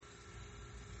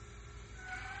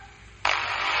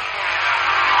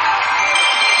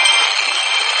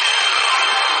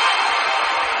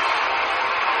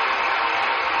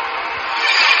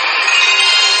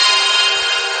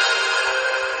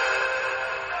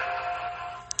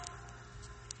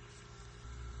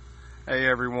Hey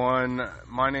everyone,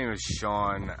 my name is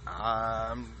Sean.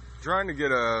 I'm trying to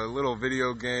get a little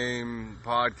video game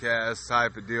podcast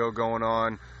type of deal going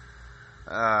on.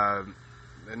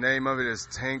 The name of it is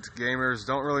Tanked Gamers.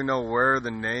 Don't really know where the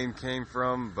name came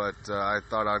from, but I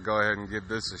thought I'd go ahead and give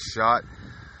this a shot.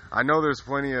 I know there's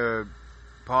plenty of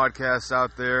podcasts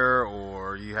out there,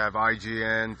 or you have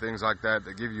IGN, things like that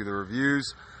give you the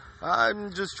reviews.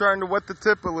 I'm just trying to wet the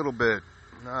tip a little bit.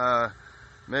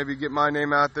 Maybe get my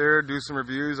name out there, do some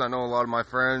reviews. I know a lot of my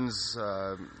friends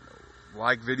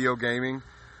like video gaming.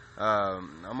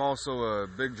 I'm also a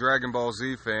big Dragonball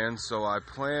Z fan, so I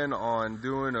plan on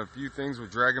doing a few things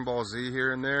with Dragonball Z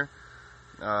here and there.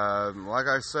 Like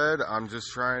I said, I'm just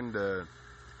trying to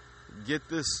get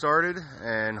this started,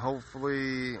 and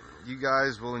hopefully you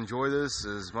guys will enjoy this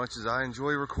as much as I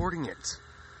enjoy recording it.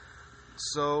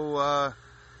 So,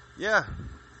 yeah,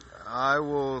 I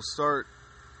will start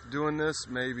doing this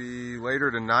maybe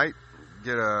later tonight,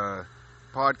 get a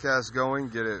podcast going,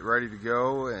 get it ready to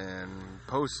go, and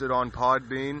post it on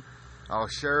Podbean. I'll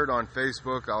share it on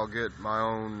Facebook. I'll get my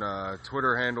own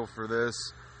Twitter handle for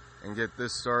this and get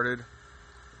this started.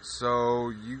 So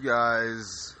you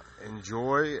guys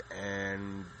enjoy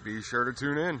and be sure to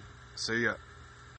tune in. See ya.